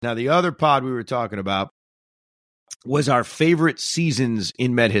Now, the other pod we were talking about was our favorite seasons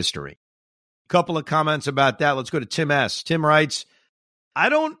in Met history. Couple of comments about that. Let's go to Tim S. Tim writes, I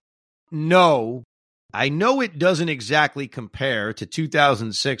don't know. I know it doesn't exactly compare to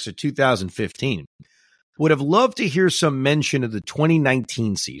 2006 or 2015. Would have loved to hear some mention of the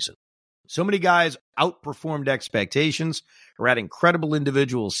 2019 season. So many guys outperformed expectations or had incredible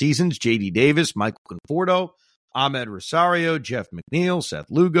individual seasons. J.D. Davis, Michael Conforto, Ahmed Rosario, Jeff McNeil, Seth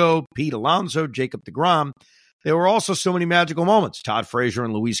Lugo, Pete Alonso, Jacob deGrom. There were also so many magical moments. Todd Frazier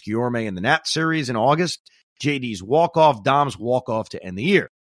and Luis Guillorme in the Nat series in August. JD's walk-off, Dom's walk-off to end the year.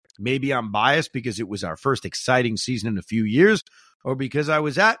 Maybe I'm biased because it was our first exciting season in a few years, or because I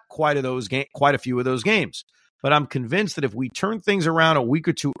was at quite a few of those games. But I'm convinced that if we turned things around a week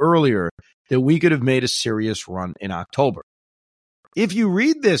or two earlier, that we could have made a serious run in October. If you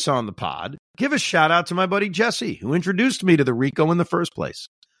read this on the pod, give a shout out to my buddy Jesse, who introduced me to the Rico in the first place.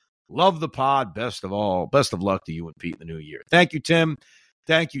 Love the pod. Best of luck to you and Pete in the new year. Thank you, Tim.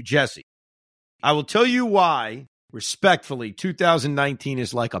 Thank you, Jesse. I will tell you why, respectfully, 2019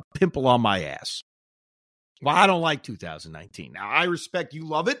 is like a pimple on my ass. Well, I don't like 2019. Now, I respect you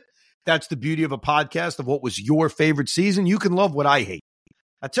love it. That's the beauty of a podcast of what was your favorite season. You can love what I hate.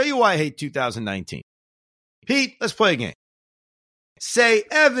 I'll tell you why I hate 2019. Pete, let's play a game. Say,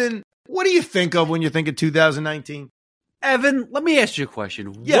 Evan, what do you think of when you think of 2019? Evan, let me ask you a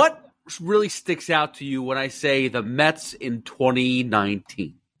question. Yeah. What really sticks out to you when I say the Mets in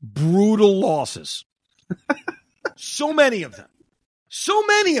 2019? Brutal losses. So many of them. So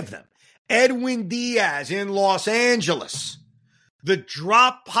many of them. Edwin Diaz in Los Angeles. The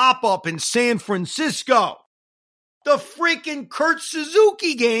drop pop-up in San Francisco. The freaking Kurt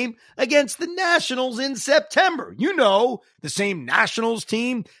Suzuki game against the Nationals in September. You know, the same Nationals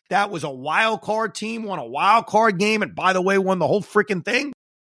team that was a wild card team, won a wild card game, and by the way, won the whole freaking thing.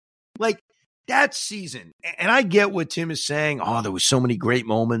 Like, that season, and I get what Tim is saying. Oh, there was so many great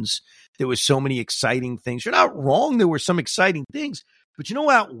moments. There was so many exciting things. You're not wrong. There were some exciting things. But you know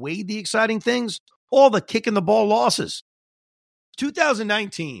what outweighed the exciting things? All the kicking the ball losses.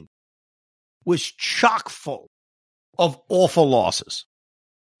 2019 was chock full of awful losses.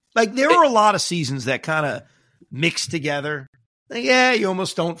 Like, there are a lot of seasons that kind of mix together. Yeah, you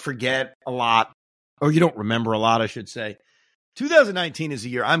almost don't forget a lot, or you don't remember a lot, I should say. 2019 is a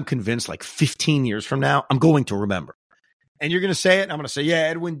year I'm convinced, like 15 years from now, I'm going to remember. And you're going to say it, and I'm going to say, yeah,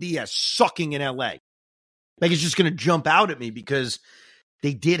 Edwin Diaz sucking in L.A. Like, it's just going to jump out at me because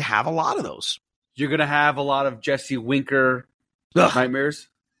they did have a lot of those. You're going to have a lot of Jesse Winker nightmares.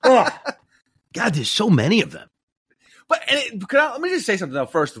 God, there's so many of them. But let me just say something, though,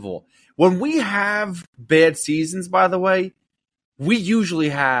 first of all. When we have bad seasons, by the way, we usually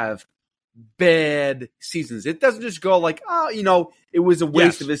have bad seasons. It doesn't just go like, it was a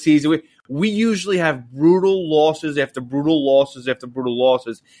waste of a season. We usually have brutal losses after brutal losses after brutal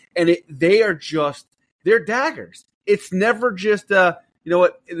losses. And they're daggers. It's never just,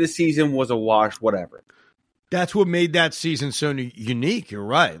 this season was a wash, whatever. That's what made that season so unique. You're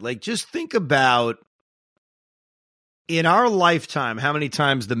right. Like, just think about, in our lifetime, how many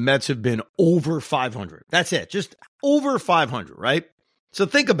times the Mets have been over 500. That's it. Just over 500, right? So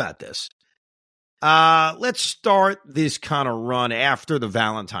think about this. Let's start this kind of run after the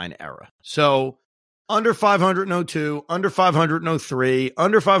Valentine era. So under 500 in 02, under 500 in 03,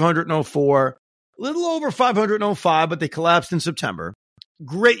 under 500 in 04, a little over 500 in 05, but they collapsed in September.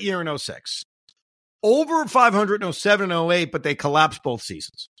 Great year in 06. Over 500 in 07 and 08, but they collapsed both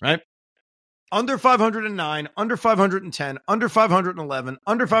seasons, right? Under 509, under 510, under 511,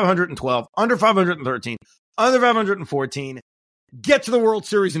 under 512, under 513, under 514. Get to the World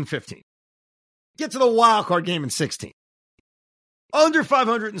Series in 15. Get to the wild card game in 16. Under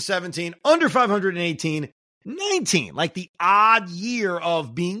 517, under 518, 19. Like the odd year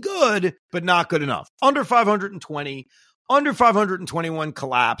of being good, but not good enough. Under 520, under 521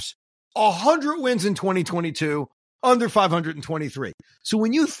 collapse. 100 wins in 2022, under 523. So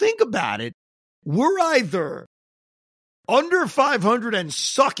when you think about it, we're either under 500 and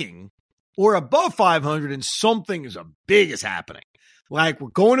sucking or above 500 and something as big is happening. Like we're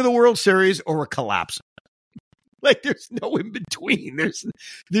going to the World Series or we're collapsing. Like there's no in between.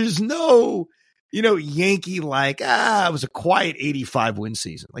 There's no, Yankee like, it was a quiet 85 win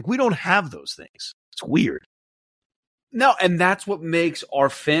season. Like we don't have those things. It's weird. No, and that's what makes our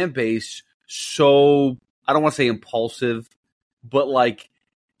fan base so, I don't want to say impulsive, but like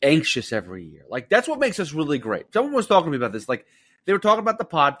anxious every year. Like that's what makes us really great. Someone was talking to me about this. Like they were talking about the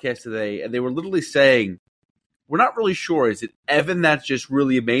podcast today and they were literally saying, we're not really sure. Is it Evan that's just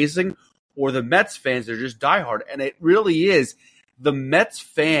really amazing or the Mets fans that are just diehard? And it really is. the Mets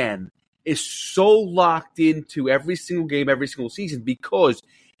fan is so locked into every single game, every single season, because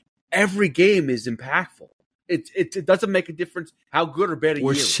every game is impactful. It doesn't make a difference how good or bad a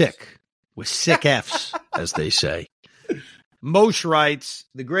We're year is. sick. We're sick Fs, as they say. Moshe writes,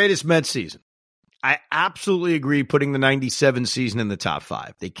 the greatest Mets season. I absolutely agree putting the 97 season in the top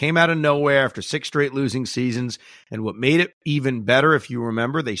 5. They came out of nowhere after 6 straight losing seasons, and what made it even better, if you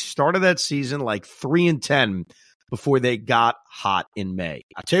remember, they started that season like 3-10 before they got hot in May.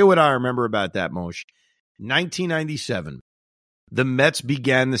 I'll tell you what I remember about that, Moshe. 1997, the Mets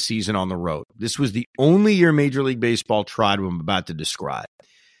began the season on the road. This was the only year Major League Baseball tried what I'm about to describe.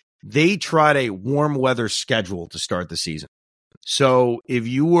 They tried a warm weather schedule to start the season. So if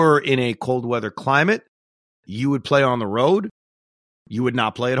you were in a cold weather climate, you would play on the road. You would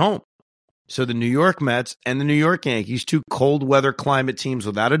not play at home. So the New York Mets and the New York Yankees, 2 cold weather climate teams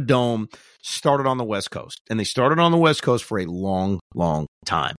without a dome, started on the West Coast. And they started on the West Coast for a long, long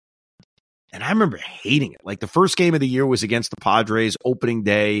time. And I remember hating it. Like the first game of the year was against the Padres, opening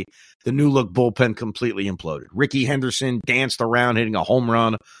day. The new look bullpen completely imploded. Ricky Henderson danced around hitting a home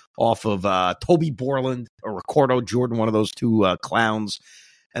run off of Toby Borland or Ricardo Jordan, one of those 2 clowns.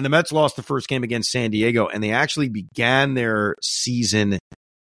 And the Mets lost the first game against San Diego, and they actually began their season,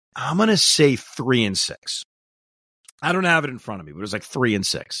 I'm going to say 3-6. I don't have it in front of me, but it was like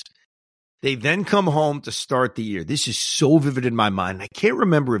 3-6. They then come home to start the year. This is so vivid in my mind. I can't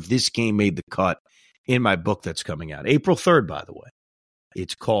remember if this game made the cut in my book that's coming out. April 3rd, by the way.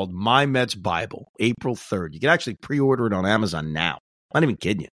 It's called My Mets Bible, April 3rd. You can actually pre-order it on Amazon now. I'm not even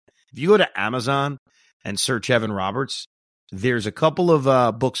kidding you. If you go to Amazon and search Evan Roberts, there's a couple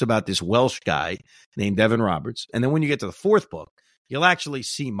of books about this Welsh guy named Evan Roberts. And then when you get to the 4th book, you'll actually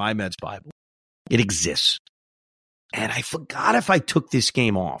see My Mets Bible. It exists. And I forgot if I took this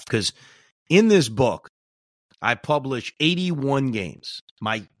game off because in this book, I publish 81 games,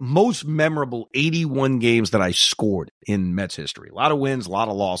 my most memorable 81 games that I scored in Mets history. A lot of wins, a lot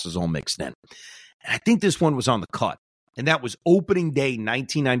of losses, all mixed in. And I think this one was on the cut. And that was opening day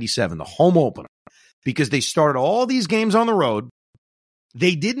 1997, the home opener, because they started all these games on the road.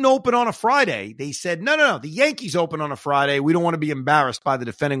 They didn't open on a Friday. They said, no, the Yankees open on a Friday. We don't want to be embarrassed by the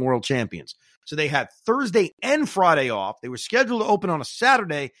defending world champions. So they had Thursday and Friday off. They were scheduled to open on a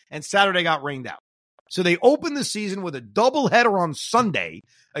Saturday, and Saturday got rained out. So they opened the season with a doubleheader on Sunday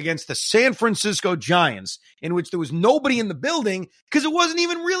against the San Francisco Giants, in which there was nobody in the building because it wasn't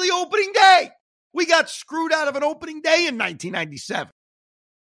even really opening day. We got screwed out of an opening day in 1997.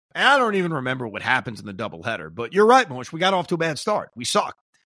 And I don't even remember what happens in the doubleheader, but you're right, Moshe. We got off to a bad start. We sucked.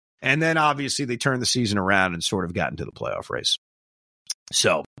 And then obviously they turned the season around and sort of got into the playoff race.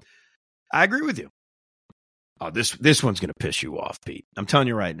 So I agree with you. Oh, this one's going to piss you off, Pete. I'm telling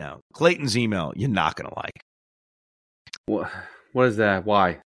you right now. Clayton's email, you're not going to like. What is that?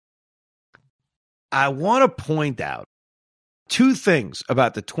 Why? I want to point out 2 things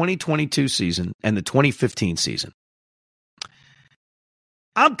about the 2022 season and the 2015 season.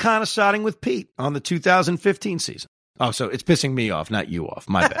 I'm kind of siding with Pete on the 2015 season. Oh, so it's pissing me off, not you off.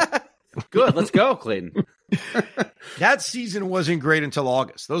 My bad. Good. Let's go, Clayton. That season wasn't great until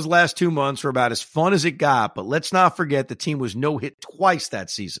August. Those last 2 months were about as fun as it got, but let's not forget the team was no-hit twice that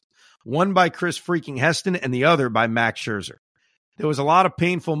season. One by Chris freaking Heston and the other by Max Scherzer. There was a lot of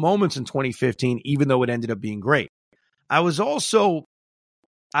painful moments in 2015, even though it ended up being great. I also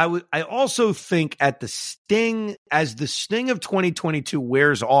think as the sting of 2022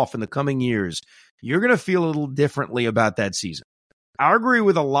 wears off in the coming years, you're going to feel a little differently about that season. I agree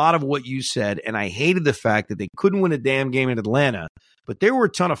with a lot of what you said, and I hated the fact that they couldn't win a damn game in Atlanta, but there were a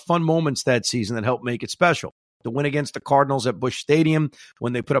ton of fun moments that season that helped make it special. The win against the Cardinals at Busch Stadium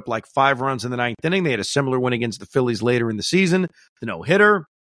when they put up like 5 runs in the 9th inning. They had a similar win against the Phillies later in the season. The no-hitter,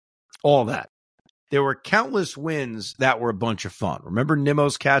 all that. There were countless wins that were a bunch of fun. Remember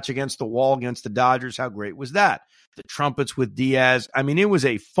Nimmo's catch against the wall against the Dodgers? How great was that? The trumpets with Diaz. I mean, it was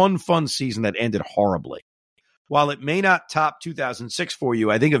a fun season that ended horribly. While it may not top 2006 for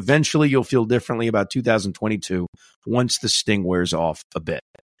you, I think eventually you'll feel differently about 2022 once the sting wears off a bit.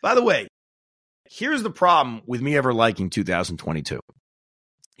 By the way, here's the problem with me ever liking 2022.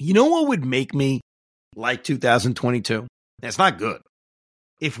 You know what would make me like 2022? It's not good.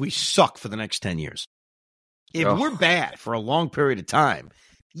 If we suck for the next 10 years. If we're bad for a long period of time,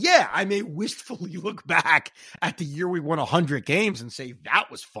 yeah, I may wistfully look back at the year we won 100 games and say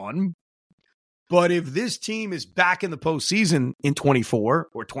that was fun. But if this team is back in the postseason in 24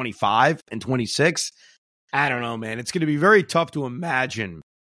 or 25 and 26, I don't know, man. It's going to be very tough to imagine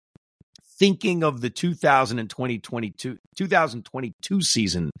thinking of the 2022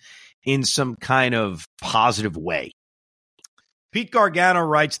 season in some kind of positive way. Pete Gargano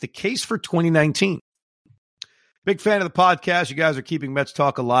writes, the case for 2019. Big fan of the podcast. You guys are keeping Mets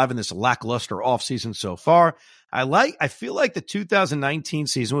talk alive in this lackluster offseason so far. I feel like the 2019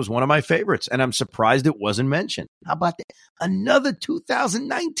 season was one of my favorites, and I'm surprised it wasn't mentioned. How about that? Another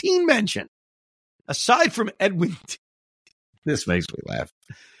 2019 mention. Aside from Edwin, this makes me laugh.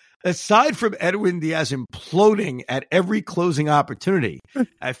 Aside from Edwin Diaz imploding at every closing opportunity,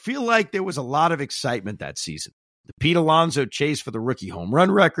 I feel like there was a lot of excitement that season. The Pete Alonso chase for the rookie home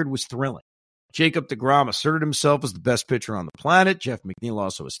run record was thrilling. Jacob deGrom asserted himself as the best pitcher on the planet. Jeff McNeil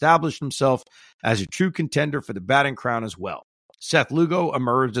also established himself as a true contender for the batting crown as well. Seth Lugo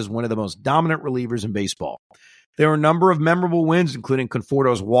emerged as one of the most dominant relievers in baseball. There were a number of memorable wins, including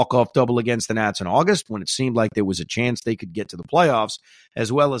Conforto's walk-off double against the Nats in August, when it seemed like there was a chance they could get to the playoffs,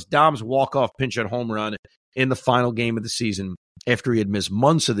 as well as Dom's walk-off pinch-hit home run in the final game of the season after he had missed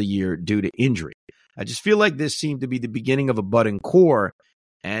months of the year due to injury. I just feel like this seemed to be the beginning of a budding core,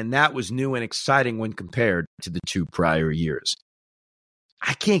 and that was new and exciting when compared to the two prior years.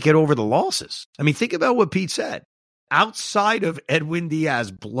 I can't get over the losses. I mean, think about what Pete said. Outside of Edwin Diaz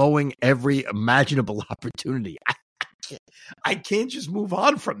blowing every imaginable opportunity, I can't just move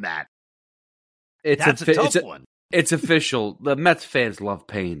on from that. That's a tough one. It's official. The Mets fans love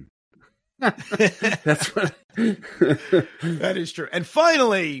pain. That's what. That is true. And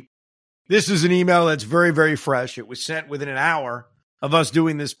finally, this is an email that's very, very fresh. It was sent within an hour of us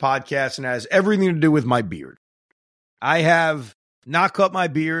doing this podcast and has everything to do with my beard. I have not cut my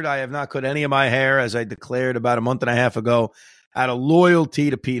beard. I have not cut any of my hair, as I declared about a month and a half ago, out of loyalty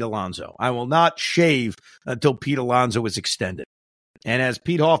to Pete Alonso. I will not shave until Pete Alonso is extended. And as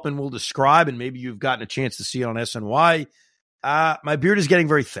Pete Hoffman will describe, and maybe you've gotten a chance to see it on SNY, my beard is getting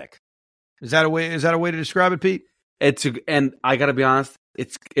very thick. Is that a way to describe it, Pete? And I got to be honest,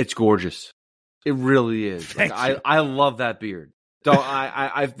 it's gorgeous. It really is. Like, I love that beard. So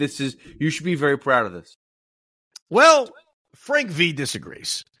you should be very proud of this. Well, Frank V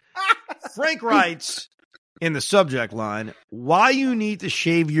disagrees. Frank writes in the subject line, why you need to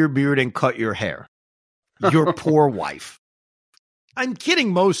shave your beard and cut your hair? Your poor wife. I'm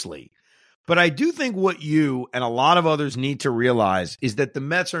kidding mostly, but I do think what you and a lot of others need to realize is that the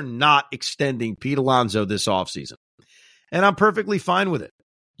Mets are not extending Pete Alonso this offseason. And I'm perfectly fine with it.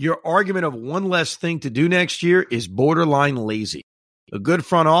 Your argument of one less thing to do next year is borderline lazy. A good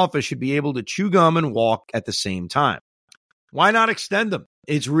front office should be able to chew gum and walk at the same time. Why not extend him?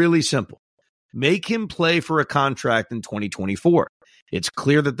 It's really simple. Make him play for a contract in 2024. It's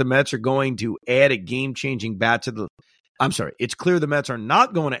clear that the Mets are going to add a game-changing bat to the it's clear the Mets are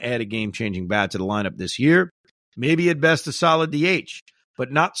not going to add a game-changing bat to the lineup this year. Maybe at best a solid DH,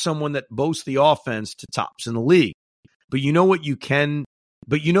 but not someone that boasts the offense to tops in the league. But you know what can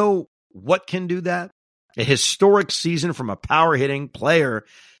do that? A historic season from a power-hitting player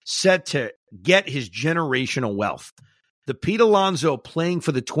set to get his generational wealth. The Pete Alonso playing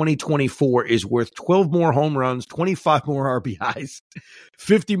for the 2024 is worth 12 more home runs, 25 more RBIs,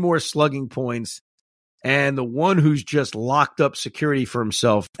 50 more slugging points, and the one who's just locked up security for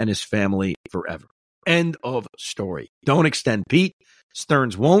himself and his family forever. End of story. Don't extend Pete.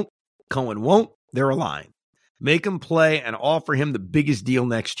 Stearns won't. Cohen won't. They're aligned. Make him play and offer him the biggest deal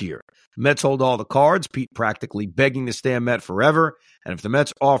next year. Mets hold all the cards. Pete practically begging to stay a Met forever. And if the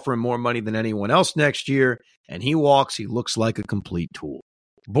Mets offer him more money than anyone else next year and he walks, he looks like a complete tool.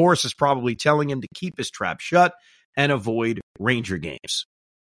 Boris is probably telling him to keep his trap shut and avoid Ranger games.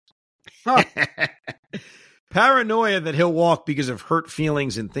 Huh. Paranoia that he'll walk because of hurt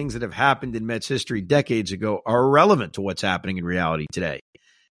feelings and things that have happened in Mets history decades ago are irrelevant to what's happening in reality today.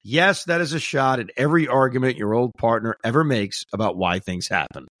 Yes, that is a shot at every argument your old partner ever makes about why things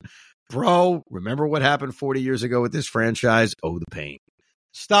happen. Bro, remember what happened 40 years ago with this franchise? Oh, the pain.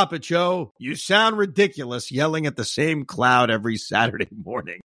 Stop it, Joe. You sound ridiculous yelling at the same cloud every Saturday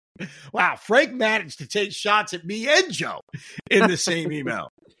morning. Wow, Frank managed to take shots at me and Joe in the same email.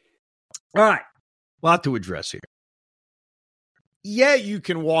 All right, a lot to address here. Yeah, you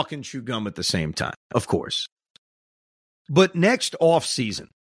can walk and chew gum at the same time, of course. But next offseason,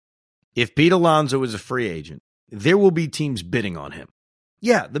 if Pete Alonso is a free agent, there will be teams bidding on him.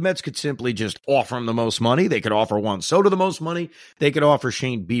 Yeah, the Mets could simply just offer him the most money. They could offer Juan Soto the most money. They could offer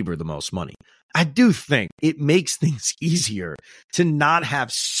Shane Bieber the most money. I do think it makes things easier to not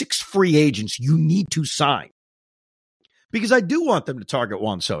have 6 free agents you need to sign. Because I do want them to target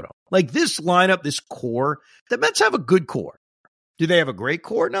Juan Soto. Like this lineup, this core, the Mets have a good core. Do they have a great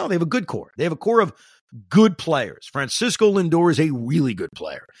core? No, they have a good core. They have a core of good players. Francisco Lindor is a really good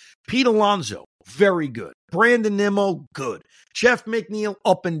player. Pete Alonso, very good. Brandon Nimmo, good. Jeff McNeil,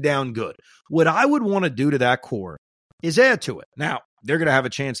 up and down good. What I would want to do to that core is add to it. Now, they're going to have a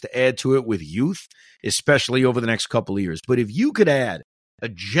chance to add to it with youth, especially over the next couple of years. But if you could add a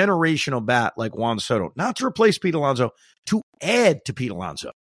generational bat like Juan Soto, not to replace Pete Alonso, to add to Pete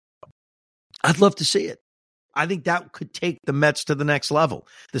Alonso, I'd love to see it. I think that could take the Mets to the next level.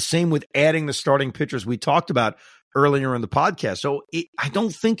 The same with adding the starting pitchers we talked about earlier in the podcast. So I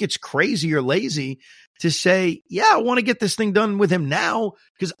don't think it's crazy or lazy to say, yeah, I want to get this thing done with him now,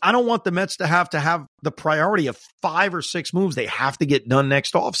 because I don't want the Mets to have the priority of 5 or 6 moves they have to get done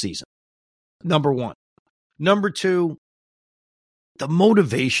next offseason. Number one. Number two, the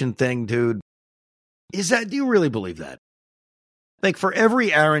motivation thing, dude, do you really believe that? Like, for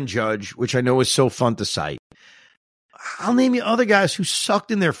every Aaron Judge, which I know is so fun to cite, I'll name you other guys who sucked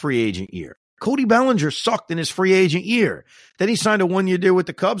in their free agent year. Cody Bellinger sucked in his free agent year. Then he signed a 1-year deal with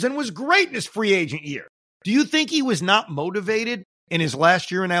the Cubs and was great in his free agent year. Do you think he was not motivated in his last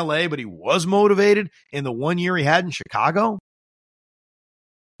year in LA, but he was motivated in the 1 year he had in Chicago?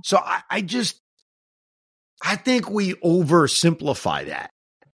 So I think we oversimplify that.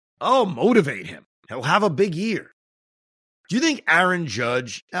 Oh, motivate him. He'll have a big year. Do you think Aaron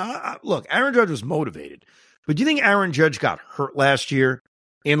Judge, look, Aaron Judge was motivated, but do you think Aaron Judge got hurt last year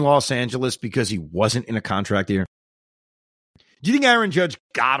in Los Angeles because he wasn't in a contract year? Do you think Aaron Judge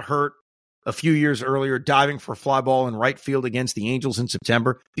got hurt a few years earlier diving for a fly ball in right field against the Angels in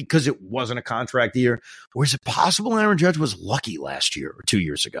September because it wasn't a contract year? Or is it possible Aaron Judge was lucky last year or 2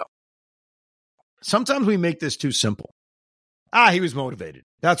 years ago? Sometimes we make this too simple. He was motivated.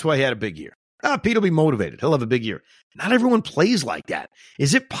 That's why he had a big year. Pete will be motivated. He'll have a big year. Not everyone plays like that.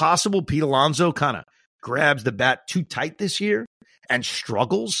 Is it possible Pete Alonso kind of grabs the bat too tight this year and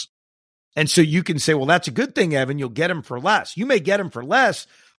struggles? And so you can say, well, that's a good thing, Evan. You'll get him for less. You may get him for less,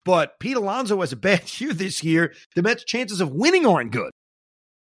 but Pete Alonso has a bad year this year. The Mets' chances of winning aren't good.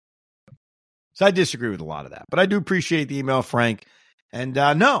 So I disagree with a lot of that. But I do appreciate the email, Frank. And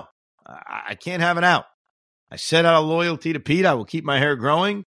no, I can't have it out. I set out of loyalty to Pete. I will keep my hair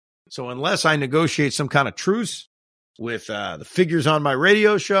growing. So unless I negotiate some kind of truce with the figures on my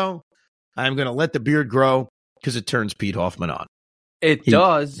radio show, I'm going to let the beard grow because it turns Pete Hoffman on. It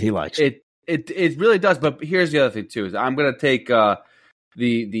does. He likes it. It really does. But here's the other thing, too. Is I'm going to take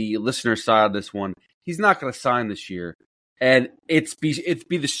the listener side of this one. He's not going to sign this year. And it'd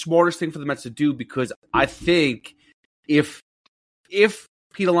be the smartest thing for the Mets to do, because I think if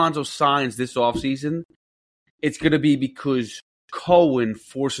Pete Alonso signs this offseason, it's going to be because Cohen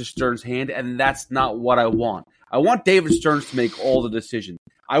forces Stearns' hand, and that's not what I want. I want David Stearns to make all the decisions.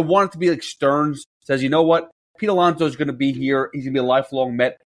 I want it to be like Stearns says, you know what? Pete Alonso is going to be here. He's going to be a lifelong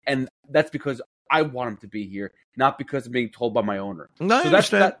Met, and that's because I want him to be here, not because I'm being told by my owner. No,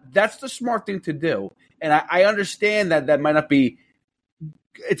 so that's the smart thing to do. And I understand that might not be –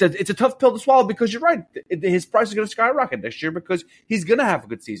 it's a tough pill to swallow, because you're right. His price is going to skyrocket next year because he's going to have a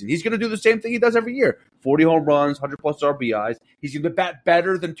good season. He's going to do the same thing he does every year. 40 home runs, 100-plus RBIs. He's going to bat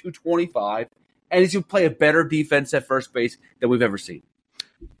better than 225, and he's going to play a better defense at first base than we've ever seen.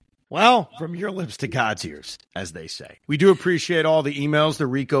 Well, from your lips to God's ears, as they say. We do appreciate all the emails, the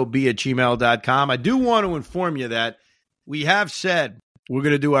ricob@gmail.com. I do want to inform you that we have said we're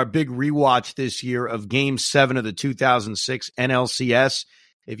going to do our big rewatch this year of Game 7 of the 2006 NLCS.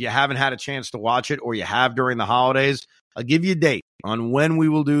 If you haven't had a chance to watch it, or you have during the holidays, I'll give you a date on when we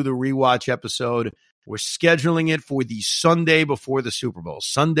will do the rewatch episode. We're scheduling it for the Sunday before the Super Bowl,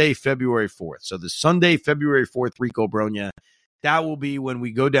 Sunday, February 4th. So the Sunday, February 4th, Rico Bronya, that will be when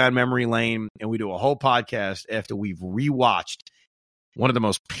we go down memory lane and we do a whole podcast after we've rewatched one of the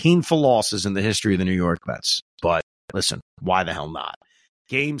most painful losses in the history of the New York Mets. But listen, why the hell not?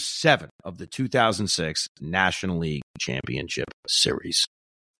 Game 7 of the 2006 National League Championship Series.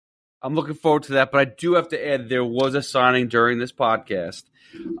 I'm looking forward to that, but I do have to add, there was a signing during this podcast.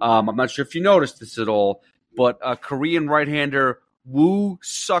 I'm not sure if you noticed this at all, but Korean right-hander Woo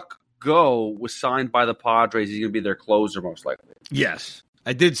Suk Go was signed by the Padres. He's going to be their closer, most likely. Yes,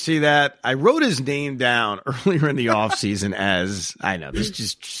 I did see that. I wrote his name down earlier in the offseason as, I know, there's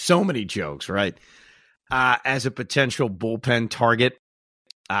just so many jokes, right? As a potential bullpen target.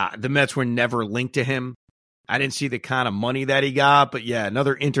 The Mets were never linked to him. I didn't see the kind of money that he got, but yeah,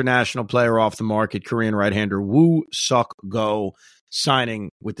 another international player off the market, Korean right-hander Woo Suk Go, signing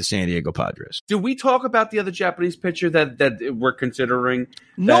with the San Diego Padres. Did we talk about the other Japanese pitcher that we're considering?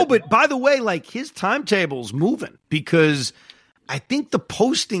 No, but by the way, like, his timetable's moving, because I think the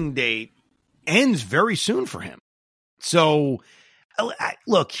posting date ends very soon for him. So,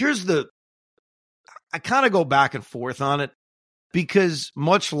 look, I kind of go back and forth on it. Because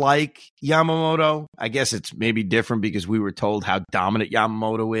much like Yamamoto, I guess it's maybe different because we were told how dominant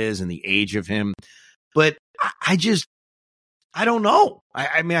Yamamoto is and the age of him. But I don't know.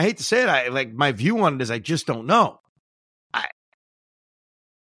 I mean, I hate to say it. My view on it is I just don't know.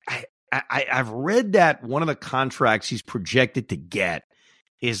 I've read that one of the contracts he's projected to get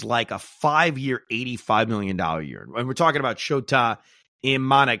is like a 5-year, $85 million year. And we're talking about Shota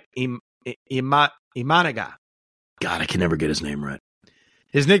Imanaga. God, I can never get his name right.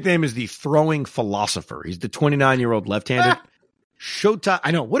 His nickname is the Throwing Philosopher. He's the 29-year-old left-handed. Shota,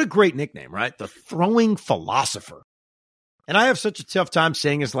 I know, what a great nickname, right? The Throwing Philosopher. And I have such a tough time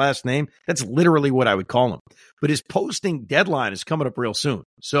saying his last name. That's literally what I would call him. But his posting deadline is coming up real soon.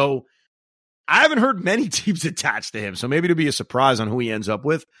 So I haven't heard many teams attached to him. So maybe it'll be a surprise on who he ends up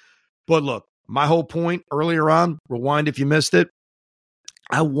with. But look, my whole point earlier on, rewind if you missed it,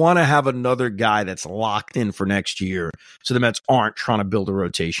 I want to have another guy that's locked in for next year so the Mets aren't trying to build a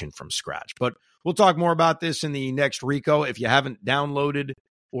rotation from scratch. But we'll talk more about this in the next Rico. If you haven't downloaded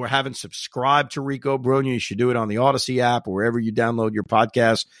or haven't subscribed to Rico Brogna, you should do it on the Odyssey app or wherever you download your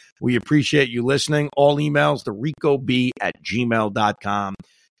podcast. We appreciate you listening. All emails to ricob@gmail.com.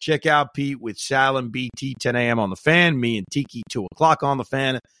 Check out Pete with Sal and BT 10 a.m. on the Fan, me and Tiki 2 o'clock on the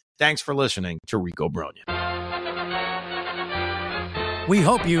Fan. Thanks for listening to Rico Brogna. We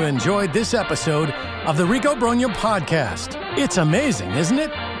hope you enjoyed this episode of the Rico Brogna podcast. It's amazing, isn't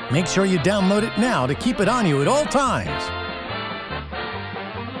it? Make sure you download it now to keep it on you at all times.